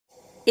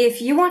If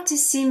you want to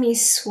see me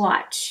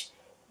swatch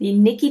the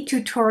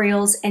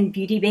NikkieTutorials and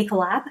BeautyBay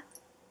collab,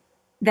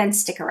 then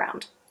stick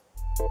around.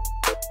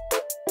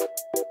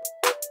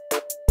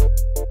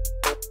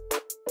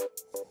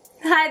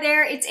 Hi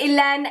there, it's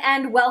Hélène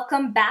and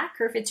welcome back,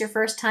 or if it's your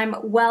first time,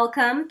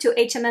 welcome to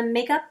HMM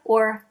Makeup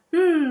or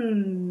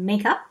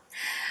Makeup.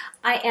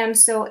 I am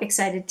so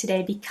excited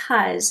today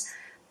because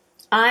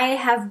I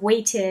have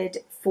waited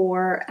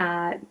for,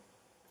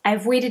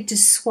 I've waited to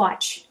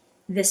swatch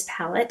this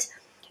palette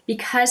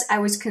because I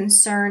was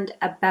concerned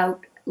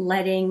about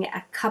letting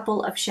a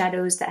couple of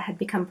shadows that had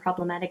become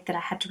problematic that I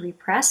had to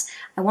repress.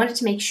 I wanted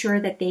to make sure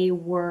that they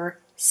were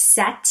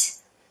set,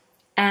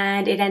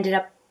 and it ended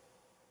up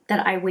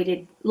that I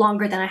waited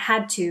longer than I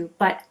had to,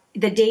 but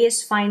the day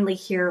is finally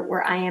here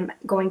where I am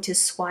going to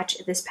swatch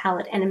this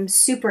palette and I'm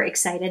super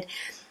excited.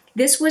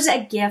 This was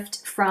a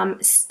gift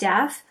from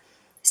Steph.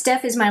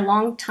 Steph is my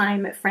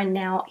longtime friend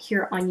now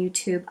here on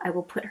YouTube. I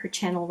will put her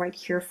channel right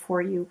here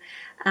for you.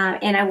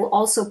 And I will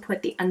also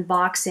put the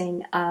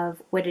unboxing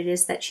of what it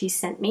is that she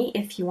sent me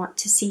if you want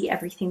to see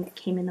everything that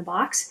came in the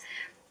box.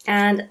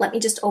 And let me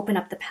just open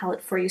up the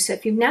palette for you. So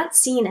if you've not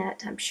seen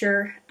it, I'm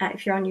sure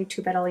if you're on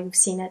YouTube at all, you've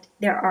seen it.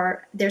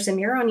 There's a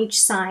mirror on each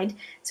side.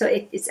 So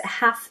it's a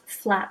half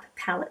flap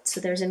palette.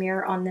 So there's a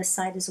mirror on this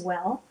side as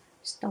well.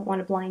 Just don't want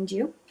to blind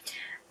you.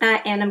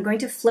 And I'm going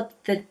to flip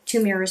the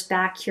two mirrors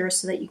back here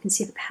so that you can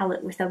see the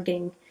palette without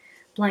getting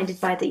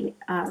blinded by the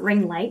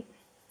ring light.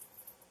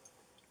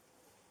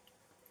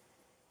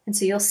 And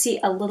so you'll see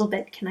a little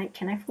bit. Can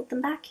I fold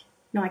them back?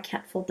 No, I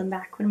can't fold them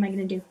back. What am I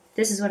going to do?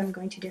 This is what I'm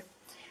going to do.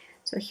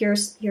 So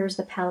here's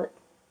the palette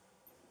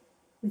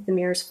with the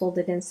mirrors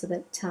folded in so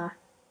that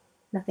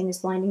nothing is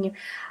blinding you.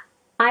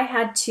 I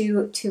had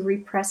to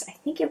repress, I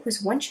think it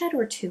was one shadow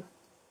or two.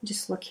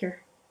 Just look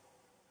here.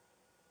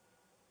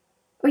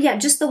 Oh yeah,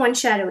 just the one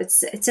shadow.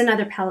 It's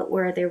another palette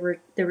where there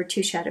were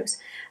two shadows.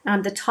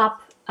 The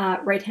top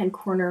right hand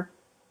corner,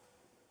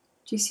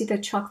 do you see the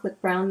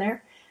chocolate brown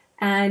there?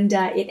 And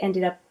it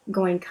ended up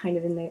going kind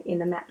of in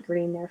the matte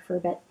green there for a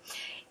bit.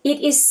 It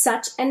is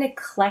such an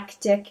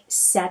eclectic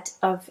set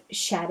of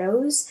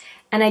shadows,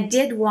 and I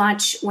did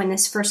watch, when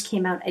this first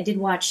came out, I did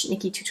watch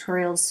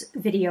NikkieTutorials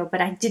video,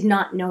 but I did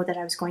not know that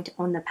I was going to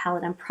own the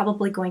palette. I'm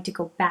probably going to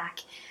go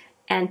back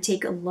and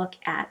take a look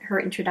at her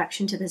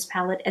introduction to this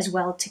palette as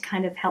well to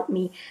kind of help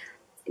me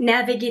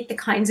navigate the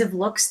kinds of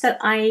looks that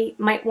I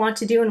might want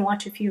to do and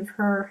watch a few of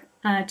her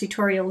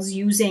tutorials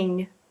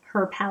using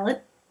her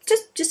palette,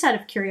 just out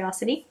of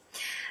curiosity.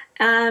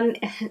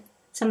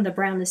 Some of the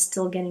brown is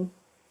still getting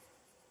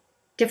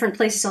different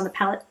places on the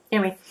palette.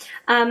 Anyway,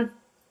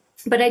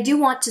 but I do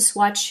want to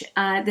swatch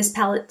this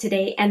palette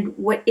today, and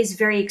what is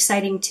very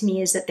exciting to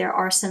me is that there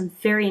are some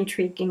very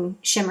intriguing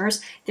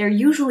shimmers. There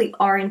usually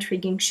are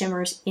intriguing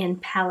shimmers in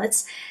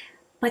palettes,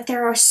 but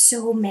there are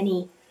so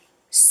many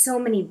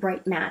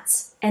bright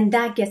mattes, and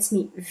that gets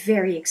me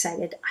very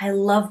excited. I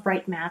love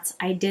bright mattes.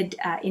 I did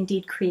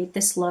indeed create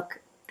this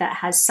look that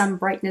has some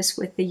brightness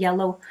with the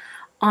yellow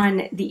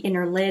on the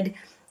inner lid.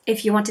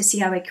 If you want to see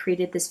how I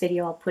created this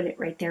video, I'll put it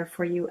right there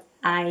for you.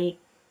 I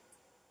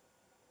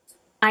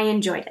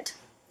enjoyed it.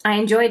 I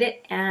enjoyed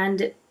it,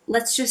 and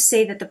let's just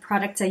say that the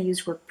products I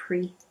used were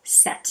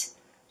pre-set.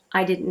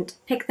 I didn't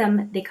pick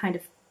them. They kind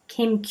of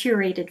came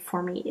curated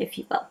for me, if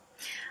you will.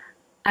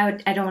 I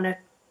don't want to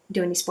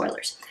do any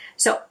spoilers.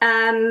 So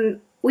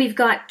we've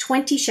got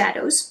 20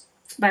 shadows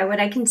by what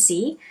I can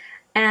see,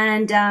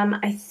 and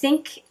I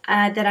think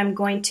that I'm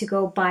going to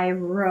go by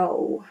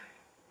row.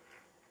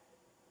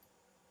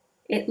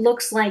 It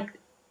looks like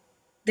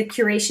the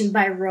curation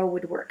by row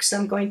would work. So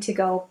I'm going to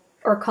go,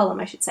 or column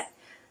I should say.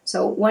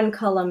 So one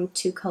column,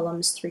 two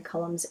columns, three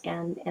columns,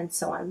 and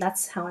so on.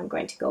 That's how I'm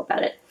going to go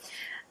about it.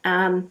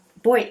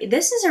 Boy,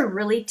 this is a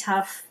really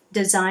tough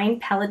design,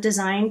 palette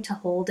design to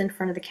hold in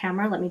front of the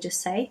camera, let me just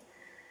say.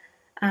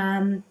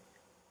 And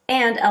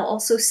I'll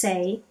also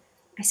say,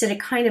 I said it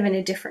kind of in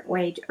a different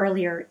way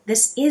earlier,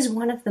 this is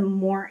one of the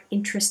more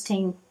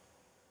interesting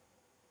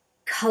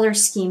color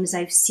schemes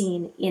I've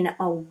seen in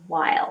a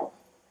while.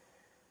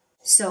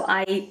 So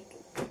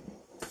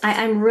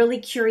I'm really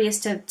curious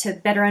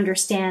to better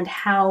understand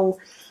how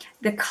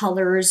the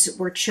colors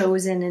were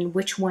chosen and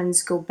which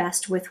ones go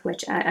best with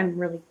which. I'm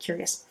really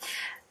curious.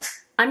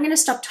 I'm going to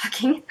stop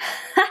talking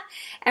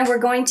and we're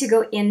going to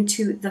go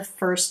into the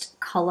first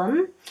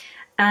column.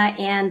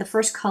 And the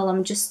first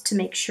column, just to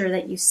make sure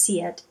that you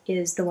see it,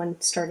 is the one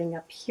starting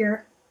up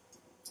here.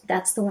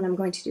 That's the one I'm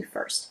going to do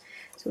first.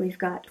 So we've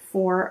got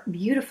 4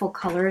 beautiful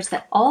colors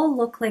that all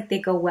look like they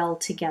go well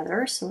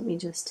together. So let me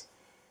just...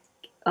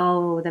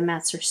 Oh, the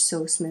mattes are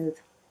so smooth.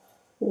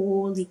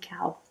 Holy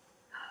cow.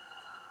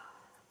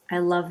 I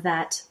love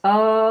that.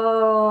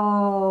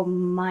 Oh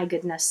my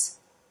goodness.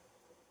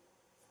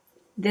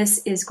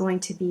 This is going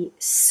to be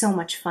so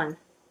much fun.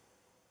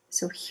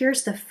 So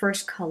here's the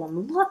first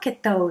column. Look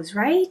at those,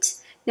 right?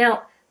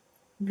 Now,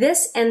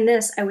 this and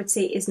this, I would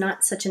say, is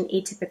not such an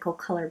atypical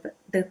color, but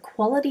the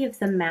quality of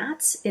the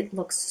mattes, it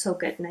looks so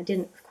good. And I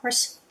didn't, of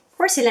course,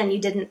 Hélène, you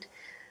didn't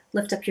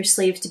lift up your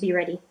sleeves to be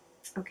ready.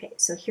 Okay,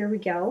 so here we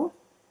go.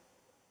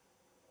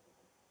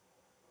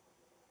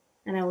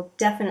 And I will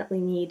definitely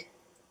need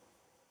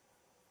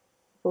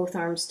both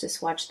arms to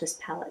swatch this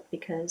palette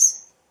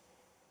because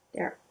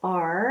there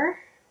are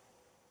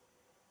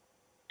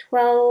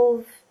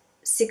 12,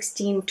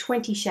 16,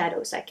 20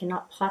 shadows. I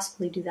cannot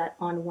possibly do that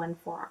on one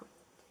forearm.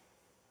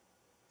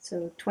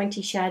 So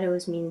 20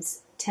 shadows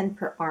means 10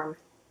 per arm.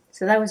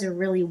 So that was a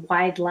really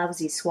wide,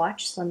 lousy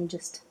swatch. So let me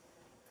just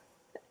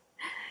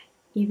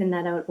even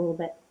that out a little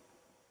bit.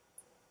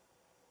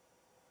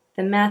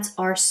 The mattes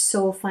are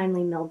so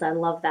finely milled. I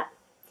love that.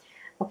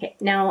 Okay,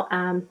 now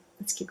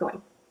let's keep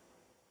going.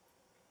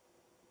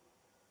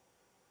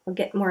 I'll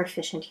get more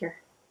efficient here.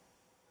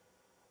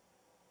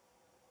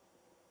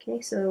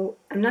 Okay, so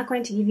I'm not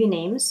going to give you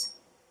names,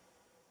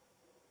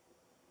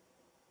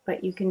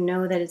 but you can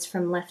know that it's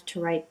from left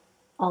to right,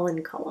 all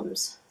in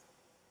columns.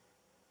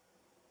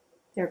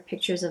 There are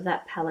pictures of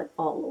that palette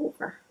all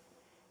over.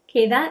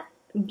 Okay, that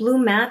blue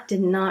matte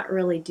did not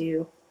really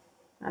do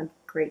a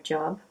great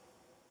job.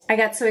 I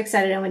got so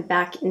excited I went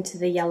back into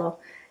the yellow.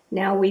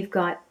 Now we've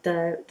got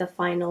the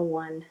final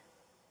one.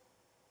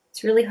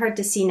 It's really hard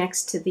to see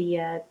next to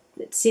the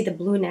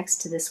blue next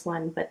to this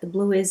one, but the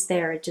blue is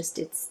there. It just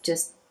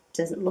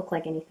doesn't look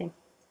like anything.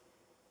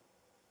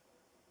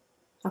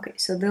 Okay,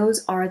 so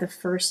those are the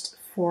first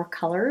 4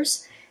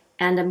 colors,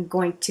 and I'm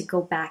going to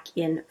go back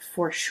in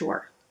for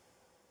sure.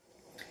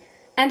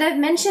 And I've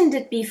mentioned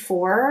it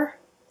before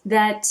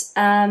that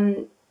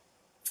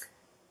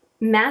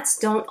mattes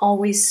don't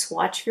always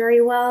swatch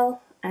very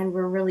well, and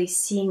we're really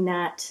seeing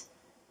that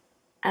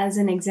as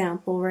an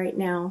example right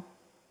now.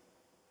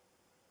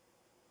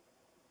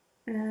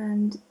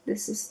 And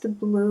this is the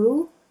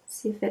blue.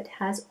 See if it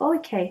has, oh,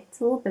 okay,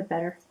 it's a little bit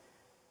better.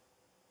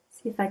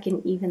 See if I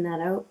can even that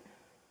out.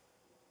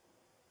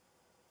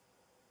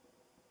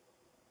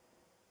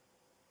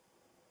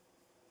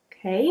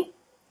 Okay,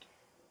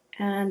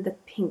 and the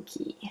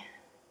pinky.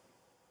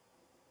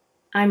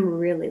 I'm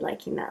really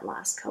liking that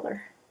last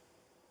color.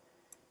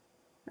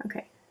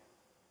 Okay,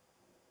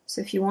 so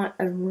if you want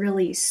a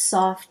really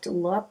soft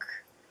look,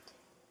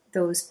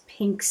 those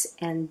pinks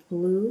and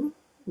blue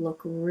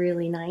look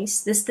really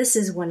nice. This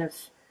is one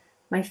of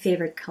my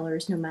favorite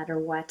colors no matter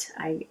what.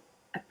 I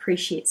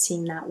appreciate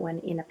seeing that one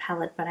in a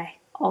palette, but I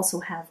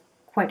also have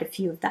quite a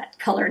few of that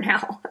color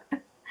now.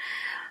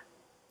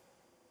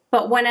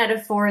 But 1 out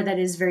of 4 that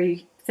is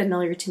very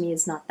familiar to me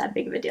is not that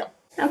big of a deal.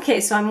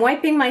 Okay, so I'm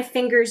wiping my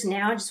fingers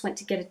now. I just went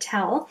to get a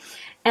towel.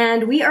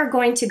 And we are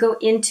going to go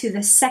into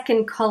the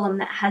second column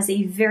that has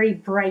a very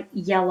bright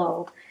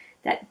yellow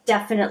that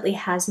definitely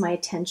has my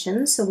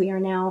attention. So we are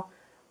now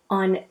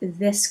on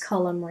this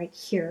column right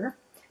here.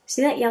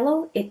 See that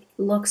yellow? It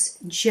looks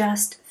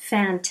just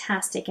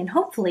fantastic. And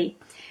hopefully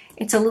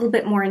it's a little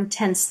bit more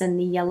intense than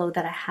the yellow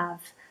that I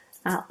have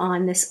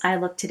on this eye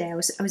look today. I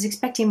was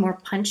expecting more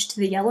punch to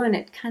the yellow, and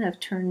it kind of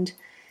turned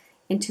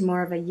into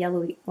more of a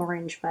yellowy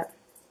orange, but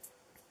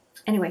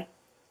anyway,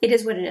 it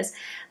is what it is.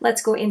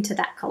 Let's go into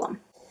that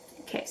column.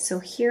 Okay, so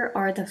here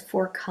are the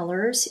 4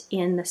 colors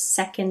in the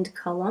second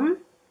column,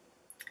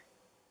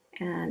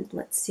 and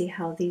let's see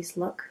how these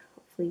look.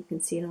 Hopefully you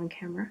can see it on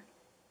camera.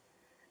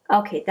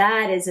 Okay,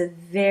 that is a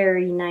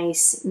very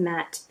nice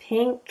matte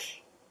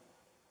pink.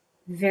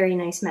 Very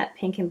nice matte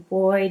pink, and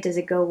boy, does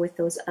it go with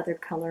those other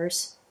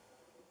colors.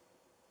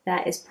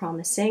 That is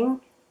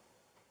promising.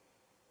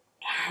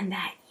 And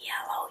that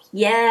yellow,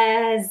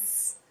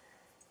 yes!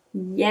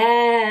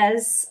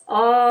 Yes!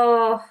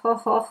 Oh, ho,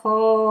 ho,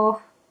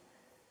 ho.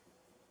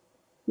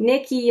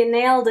 Nikki, you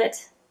nailed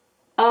it.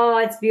 Oh,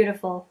 it's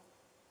beautiful.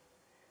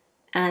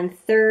 And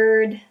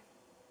third,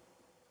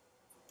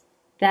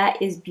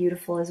 that is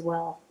beautiful as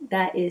well.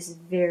 That is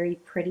very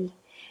pretty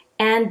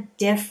and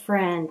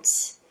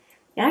different.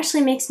 It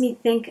actually makes me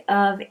think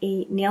of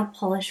a nail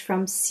polish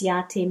from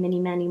Ciate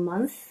Mini Mani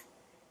Month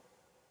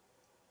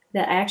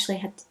that I actually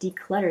had to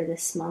declutter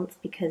this month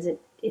because it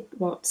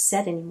won't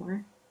set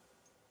anymore.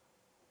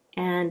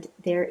 And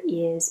there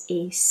is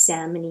a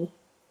salmony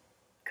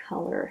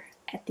color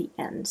at the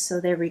end. So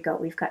there we go.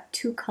 We've got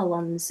 2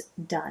 columns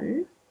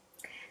done.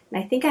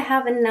 And I think I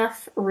have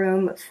enough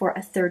room for a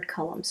 3rd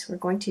column. So we're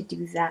going to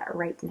do that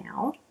right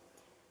now.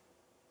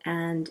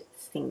 And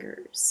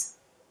fingers.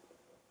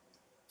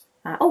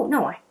 Oh,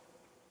 no,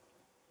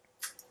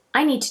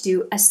 I need to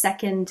do a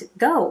second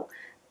go.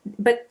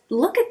 But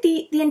look at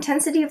the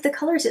intensity of the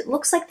colors. It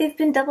looks like they've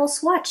been double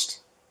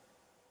swatched,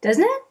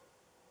 doesn't it?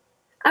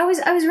 I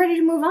was ready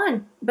to move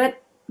on,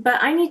 but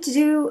I need to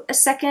do a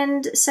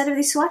second set of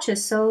these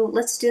swatches, so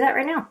let's do that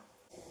right now.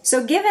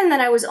 So given that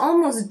I was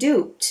almost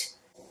duped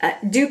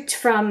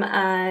from,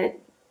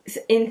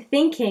 in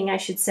thinking, I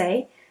should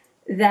say,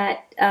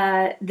 that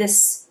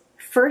this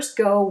first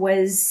go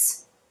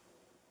was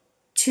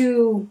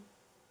 2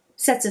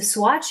 sets of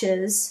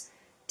swatches,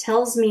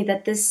 tells me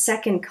that this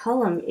second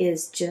column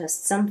is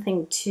just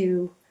something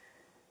to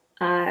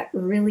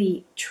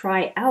really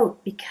try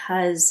out,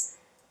 because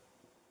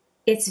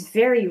it's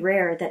very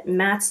rare that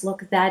mattes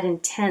look that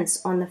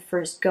intense on the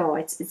first go.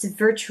 It's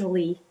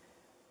virtually,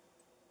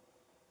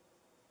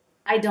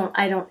 I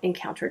don't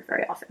encounter it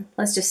very often.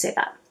 Let's just say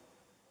that.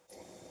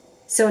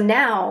 So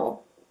now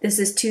This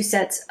is 2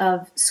 sets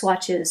of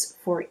swatches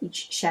for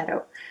each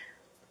shadow.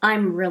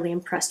 I'm really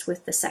impressed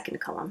with the second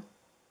column.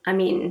 I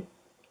mean,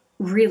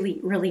 really,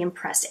 really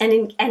impressed.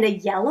 And a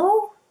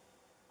yellow?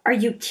 Are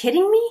you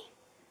kidding me?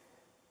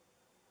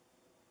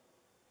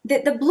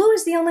 The blue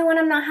is the only one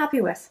I'm not happy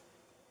with.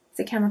 If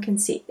the camera can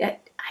see.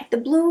 The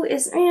blue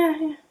is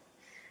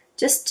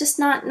just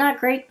not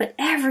great, but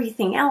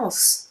everything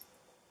else.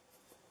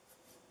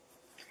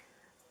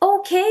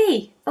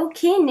 Okay,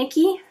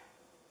 Nikkie.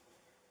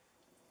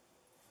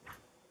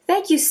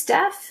 Thank you,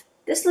 Steph.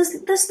 This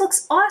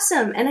looks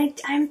awesome,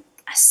 and I'm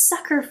a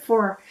sucker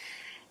for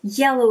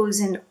yellows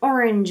and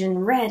orange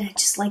and red. I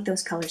just like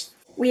those colors.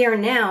 We are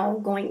now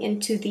going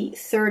into the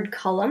third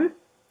column.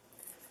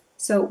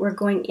 So we're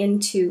going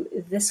into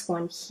this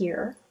one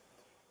here,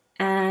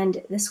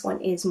 and this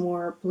one is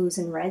more blues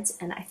and reds,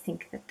 and I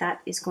think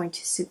that is going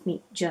to suit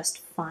me just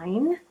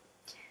fine.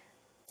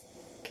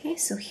 Okay,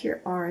 so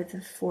here are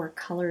the 4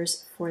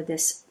 colors for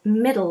this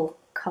middle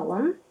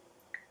column.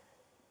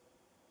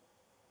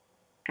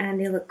 And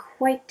they look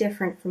quite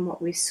different from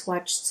what we've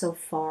swatched so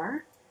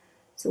far.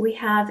 So we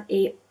have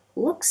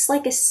looks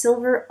like a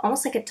silver,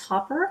 almost like a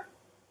topper.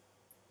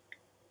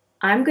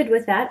 I'm good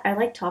with that. I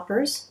like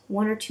toppers.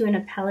 1 or 2 in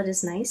a palette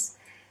is nice.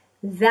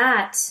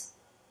 That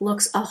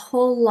looks a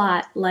whole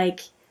lot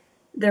like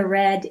the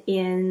red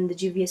in the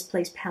Juvia's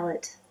Place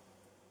palette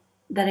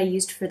that I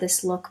used for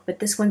this look, but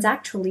this one's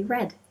actually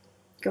red.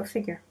 Go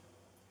figure.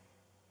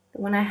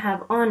 The one I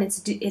have on,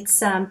 it's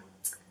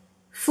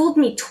fooled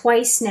me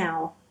twice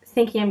now,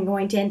 thinking I'm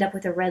going to end up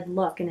with a red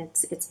look, and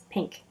it's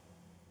pink.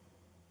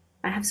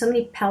 I have so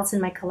many palettes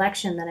in my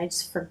collection that I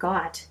just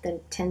forgot that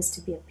it tends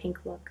to be a pink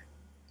look.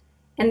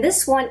 And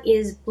this one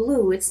is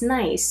blue. It's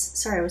nice.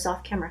 Sorry, I was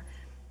off camera.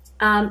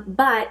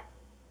 But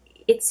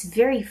it's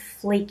very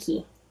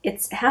flaky.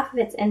 Half of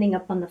it's ending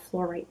up on the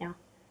floor right now.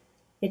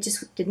 It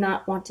just did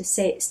not want to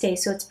stay,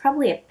 so it's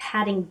probably a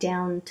patting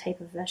down type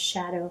of a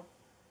shadow.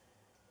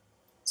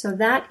 So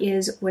that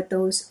is what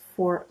those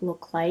 4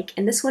 look like.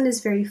 And this one is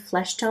very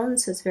flesh tone,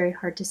 so it's very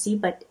hard to see,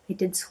 but I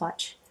did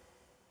swatch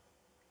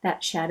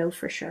that shadow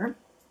for sure.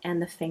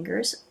 And the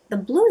fingers. The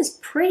blue is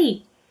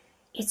pretty.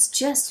 It's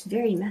just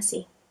very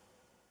messy.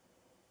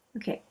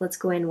 Okay, let's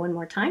go in one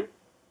more time.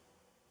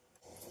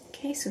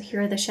 Okay, so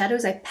here are the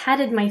shadows. I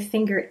patted my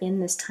finger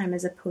in this time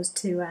as opposed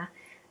to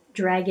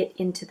drag it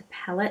into the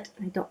palette.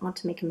 I don't want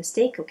to make a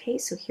mistake. Okay,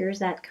 so here's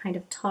that kind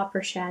of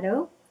topper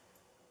shadow.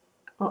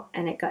 Oh,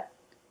 and it got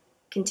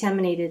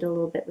contaminated a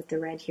little bit with the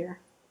red here.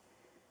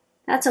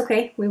 That's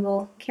okay, we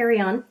will carry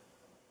on.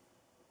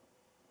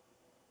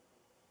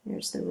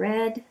 There's the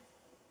red.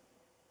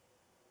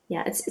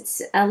 Yeah,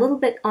 it's a little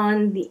bit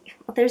on the,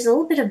 well, there's a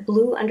little bit of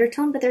blue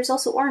undertone, but there's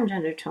also orange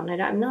undertone.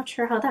 I'm not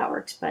sure how that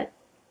works, but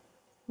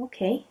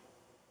okay.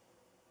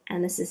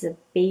 And this is a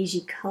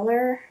beigey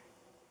color.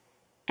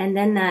 And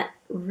then that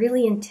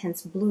really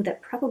intense blue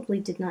that probably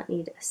did not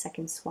need a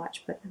second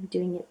swatch, but I'm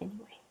doing it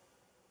anyway.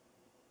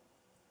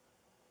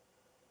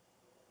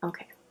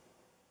 Okay.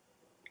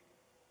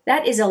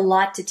 That is a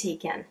lot to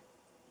take in.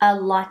 A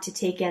lot to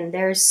take in.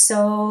 There's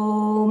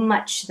so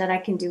much that I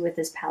can do with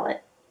this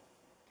palette.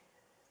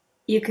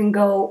 You can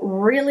go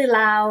really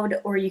loud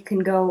or you can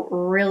go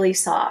really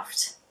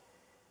soft.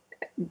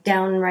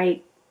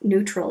 Downright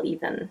neutral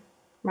even,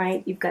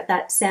 right? You've got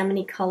that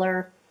salmony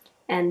color,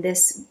 and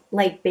this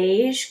light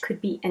beige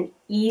could be an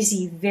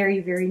easy, very,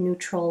 very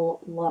neutral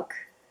look.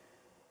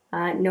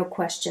 No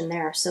question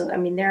there. So, I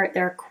mean, there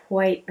are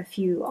quite a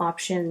few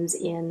options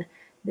in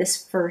this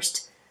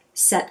first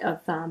set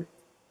of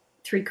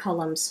 3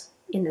 columns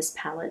in this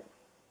palette.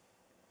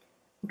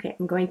 Okay,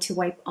 I'm going to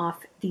wipe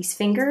off these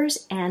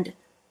fingers and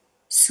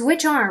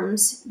switch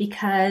arms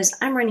because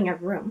I'm running out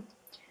of room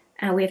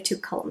and we have 2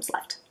 columns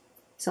left.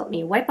 So let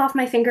me wipe off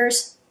my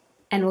fingers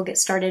and we'll get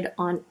started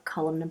on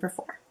column number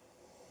 4.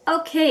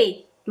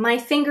 Okay, my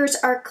fingers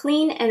are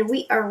clean and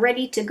we are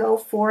ready to go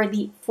for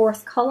the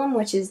 4th column,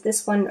 which is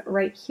this one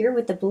right here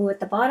with the blue at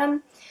the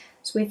bottom.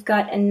 So we've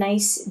got a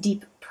nice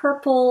deep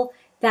purple.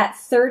 That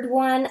 3rd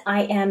one,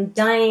 I am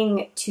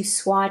dying to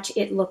swatch.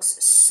 It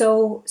looks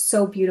so,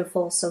 so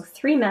beautiful. So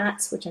 3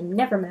 mattes, which I'm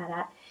never mad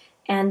at,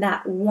 and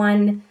that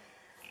one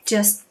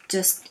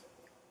just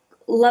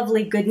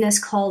lovely goodness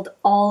called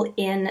All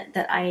In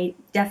that I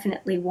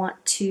definitely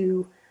want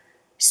to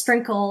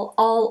sprinkle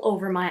all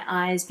over my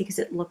eyes because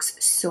it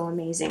looks so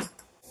amazing.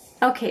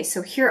 Okay,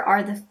 so here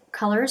are the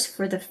colors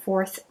for the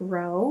 4th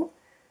row.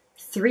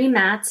 3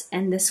 mattes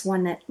and this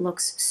one that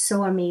looks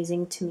so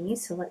amazing to me.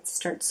 So let's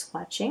start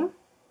swatching.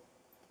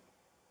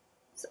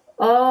 So,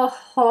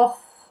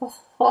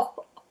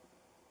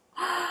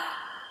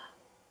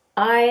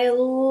 I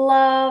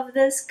love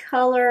this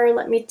color.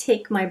 Let me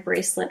take my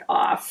bracelet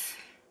off.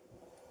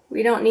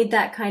 We don't need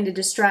that kind of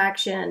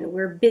distraction.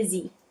 We're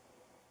busy.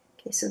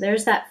 Okay, so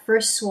there's that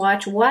first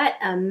swatch. What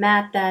a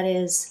matte that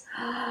is.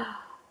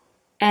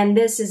 And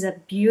this is a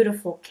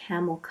beautiful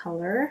camel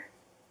color.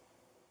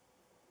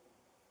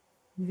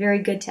 Very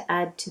good to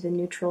add to the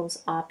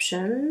neutrals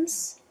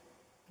options.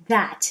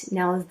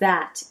 Now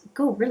that,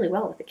 go really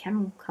well with the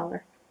camel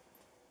color.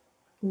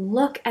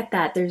 Look at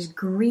that. There's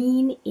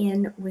green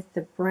in with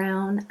the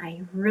brown.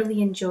 I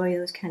really enjoy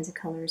those kinds of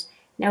colors.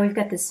 Now we've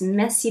got this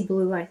messy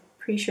blue. I'm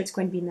pretty sure it's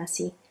going to be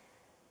messy.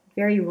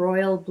 Very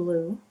royal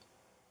blue.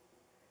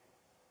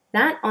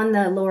 That on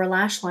the lower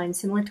lash line,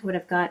 similar to what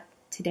I've got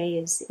today,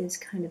 is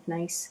kind of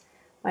nice.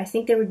 But I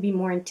think there would be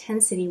more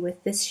intensity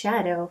with this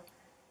shadow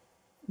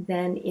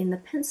than in the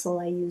pencil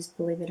I used,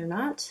 believe it or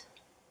not.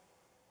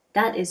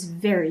 That is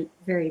very,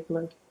 very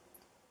blue.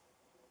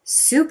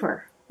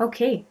 Super.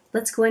 Okay,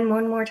 let's go in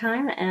one more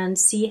time and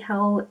see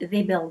how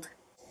they build.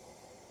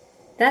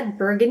 That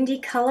burgundy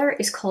color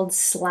is called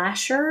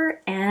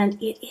Slasher,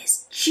 and it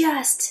is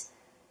just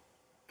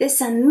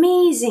this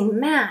amazing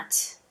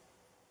matte.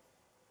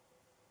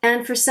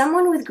 And for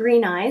someone with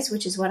green eyes,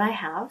 which is what I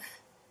have,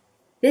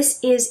 this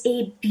is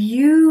a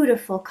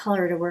beautiful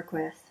color to work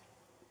with.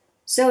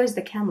 So is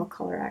the camel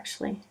color,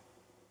 actually.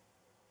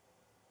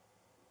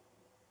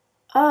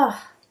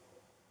 Oh,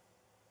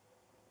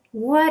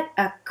 what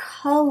a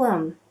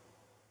column.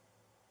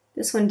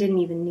 This one didn't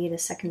even need a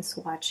second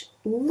swatch.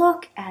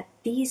 Look at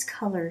these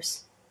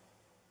colors.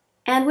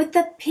 And with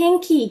the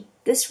pinky,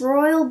 this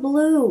royal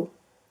blue,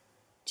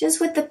 just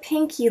with the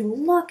pinky,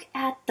 look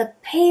at the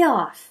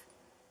payoff.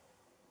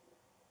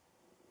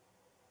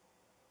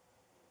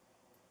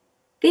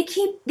 They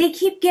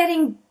keep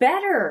getting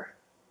better.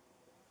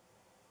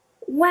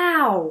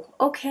 Wow,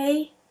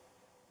 okay.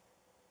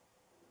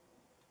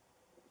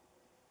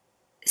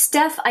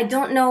 Steph, I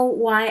don't know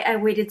why I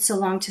waited so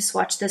long to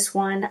swatch this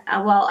one.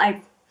 Well,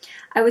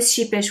 I was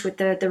sheepish with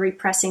the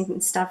repressing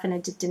and stuff, and I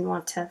didn't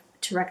want to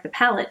wreck the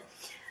palette.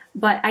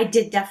 But I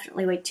did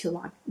definitely wait too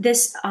long.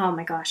 This, oh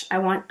my gosh, I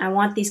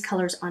want these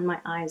colors on my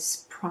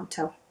eyes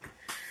pronto.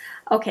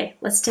 Okay,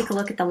 let's take a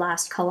look at the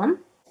last column.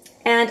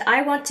 And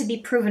I want to be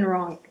proven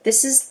wrong.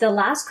 This is the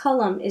last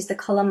column, is the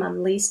column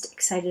I'm least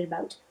excited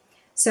about.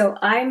 So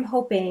I'm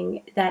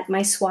hoping that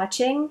my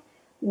swatching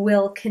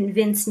will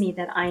convince me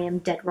that I am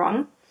dead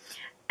wrong.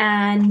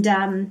 And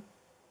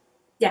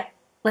yeah,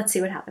 let's see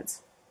what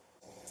happens.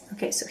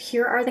 Okay, so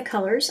here are the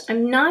colors.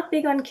 I'm not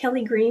big on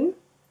Kelly green,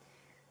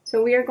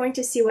 so we are going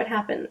to see what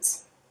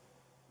happens.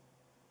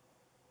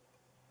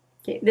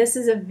 Okay, this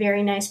is a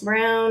very nice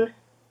brown.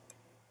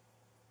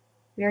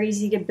 Very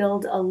easy to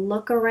build a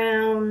look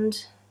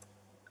around.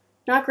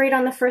 Not great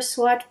on the first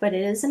swatch, but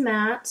it is a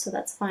matte, so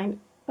that's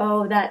fine.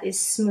 Oh, that is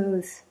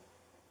smooth.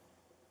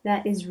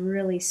 That is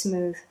really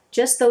smooth.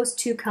 Just those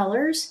two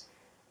colors,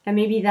 and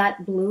maybe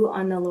that blue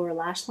on the lower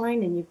lash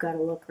line, and you've got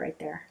a look right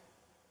there.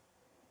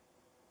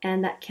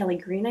 And that Kelly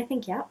green, I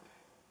think, yeah.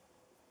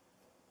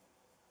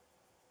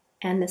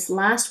 And this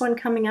last one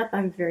coming up,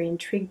 I'm very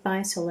intrigued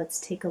by, so let's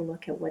take a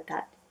look at what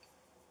that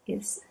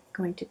is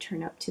going to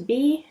turn out to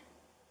be.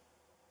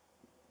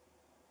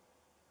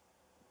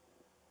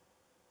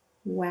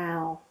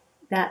 Wow,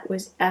 that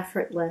was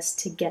effortless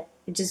to get.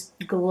 It just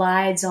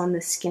glides on the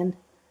skin.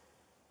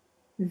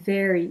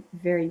 Very,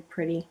 very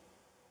pretty.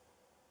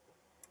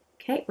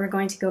 Okay, we're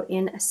going to go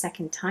in a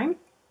second time.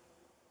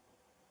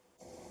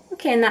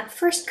 Okay, and that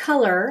first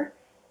color,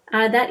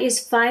 that is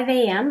 5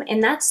 AM,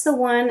 and that's the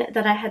one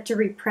that I had to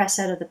repress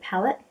out of the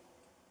palette.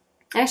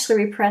 I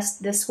actually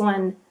repressed this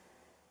one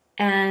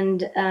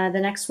and the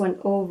next one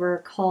over,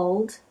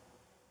 called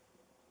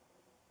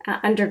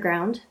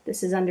Underground.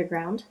 This is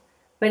Underground.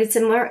 But it's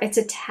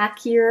a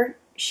tackier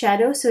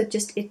shadow, so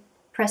it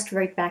pressed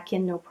right back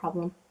in, no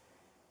problem.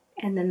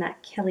 And then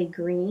that Kelly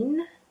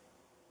green.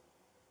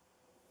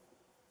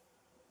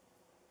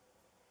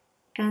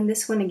 And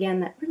this one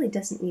again, that really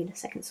doesn't need a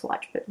second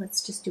swatch, but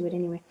let's just do it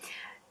anyway.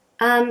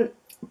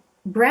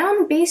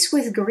 Brown base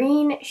with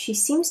green, she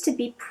seems to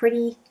be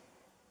pretty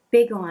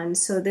big on,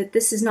 so that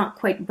this is not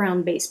quite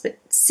brown base, but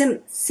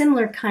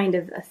similar kind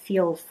of a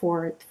feel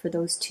for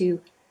those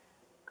two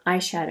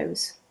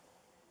eyeshadows.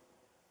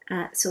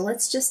 So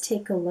let's just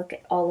take a look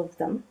at all of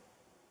them.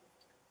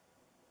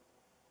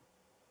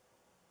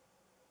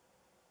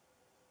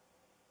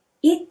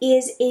 It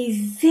is a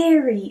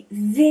very,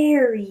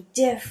 very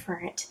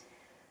different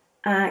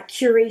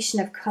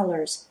curation of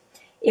colors.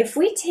 If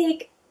we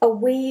take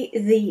away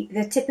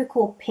the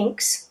typical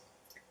pinks,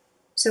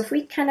 so if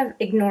we kind of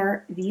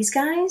ignore these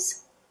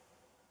guys,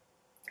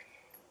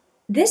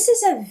 this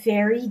is a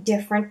very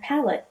different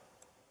palette.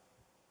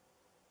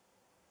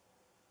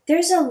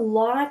 There's a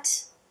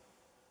lot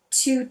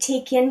to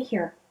take in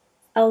here,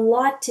 a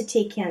lot to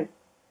take in.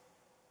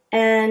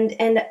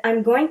 And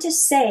I'm going to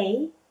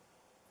say,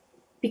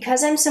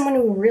 because I'm someone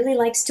who really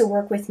likes to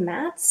work with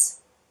mattes,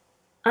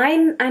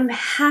 I'm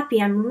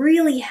happy, I'm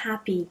really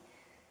happy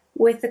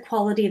with the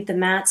quality of the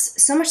mattes,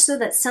 so much so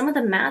that some of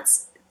the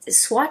mattes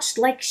swatched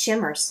like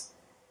shimmers.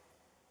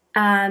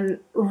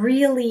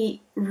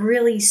 Really,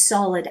 really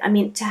solid. I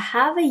mean, to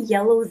have a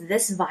yellow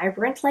this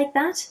vibrant like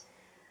that,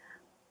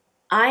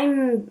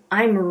 I'm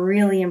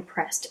really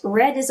impressed.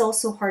 Red is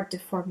also hard to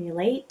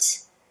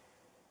formulate.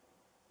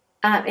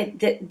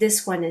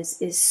 This one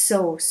is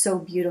so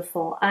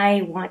beautiful.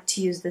 I want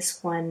to use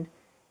this one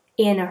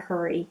in a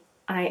hurry.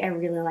 I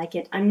really like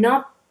it. I'm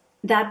not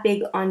that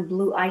big on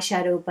blue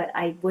eyeshadow, but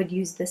I would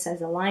use this as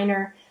a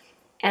liner.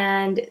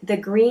 And the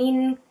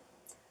green,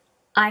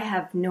 I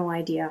have no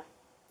idea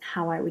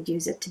how I would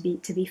use it, to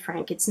be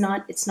frank. It's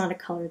not a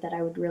color that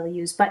I would really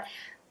use. But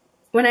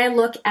when I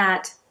look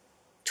at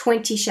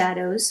 20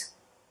 shadows,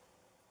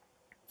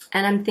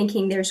 and I'm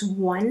thinking there's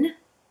one,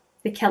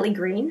 the Kelly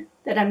green,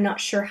 that I'm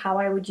not sure how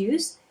I would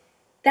use,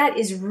 that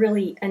is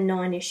really a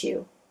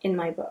non-issue in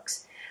my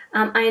books.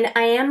 I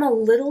am a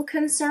little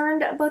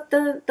concerned about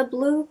the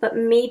blue, but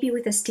maybe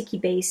with a sticky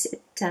base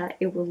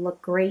it will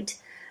look great.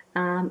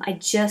 I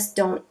just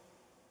don't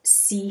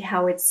see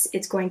how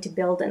it's going to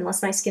build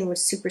unless my skin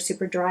was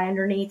super dry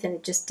underneath and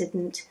it just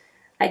didn't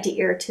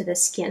adhere to the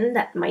skin.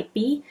 That might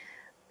be,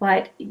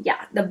 but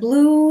yeah, the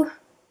blue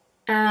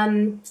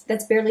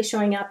that's barely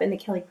showing up and the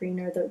Kelly green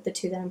are the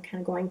two that I'm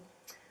kind of going,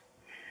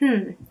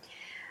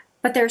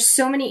 But there's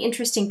so many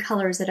interesting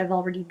colors that I've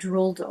already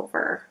drooled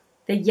over.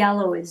 The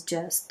yellow is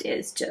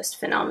just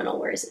phenomenal.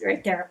 Where is it?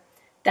 Right there.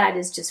 That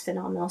is just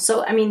phenomenal.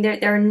 So, I mean, there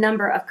are a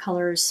number of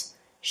colors,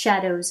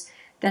 shadows,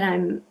 that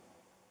I'm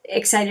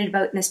excited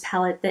about in this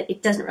palette, that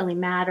it doesn't really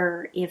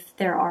matter if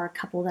there are a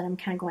couple that I'm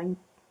kind of going,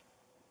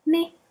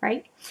 meh,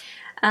 right?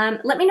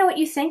 Let me know what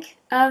you think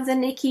of the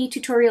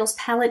NikkieTutorials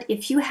palette.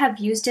 If you have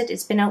used it,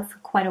 it's been out for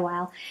quite a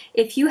while.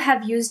 If you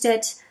have used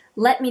it,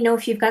 let me know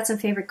if you've got some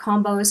favorite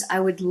combos. I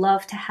would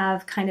love to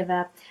have kind of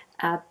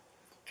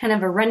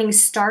a running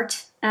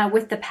start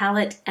with the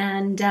palette,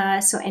 and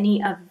so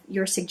any of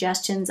your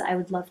suggestions I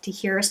would love to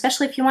hear,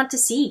 especially if you want to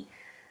see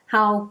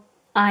how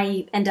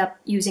I end up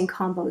using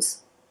combos.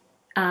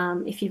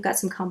 If you've got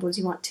some combos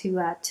you want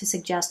to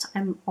suggest,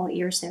 I'm all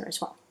ears there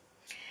as well.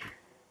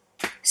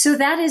 So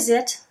that is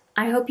it.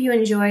 I hope you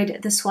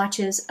enjoyed the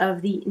swatches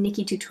of the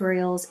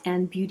NikkieTutorials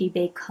and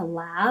BeautyBay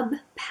collab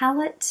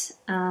palette.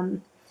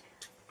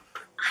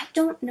 I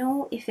don't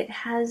know if it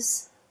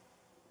has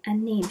a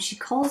name. She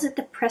calls it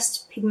the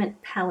Pressed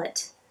Pigment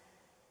Palette.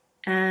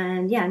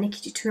 And yeah,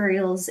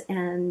 NikkieTutorials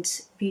and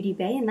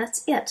BeautyBay, and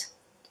that's it.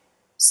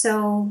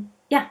 So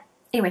yeah,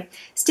 anyway,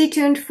 stay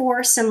tuned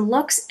for some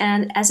looks,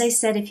 and as I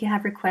said, if you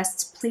have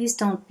requests, please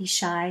don't be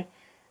shy.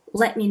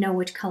 Let me know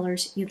which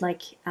colors you'd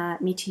like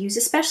me to use,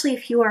 especially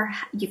if you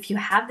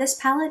have this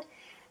palette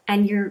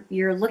and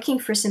you're looking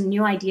for some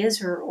new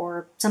ideas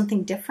or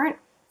something different.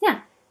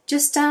 Yeah,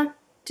 just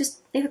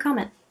leave a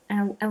comment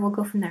and we'll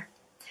go from there.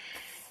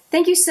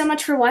 Thank you so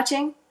much for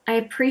watching. I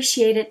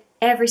appreciate it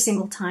every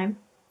single time,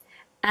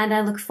 and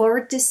I look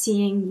forward to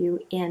seeing you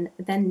in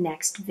the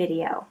next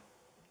video.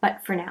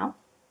 But for now,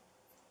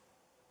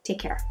 take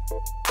care.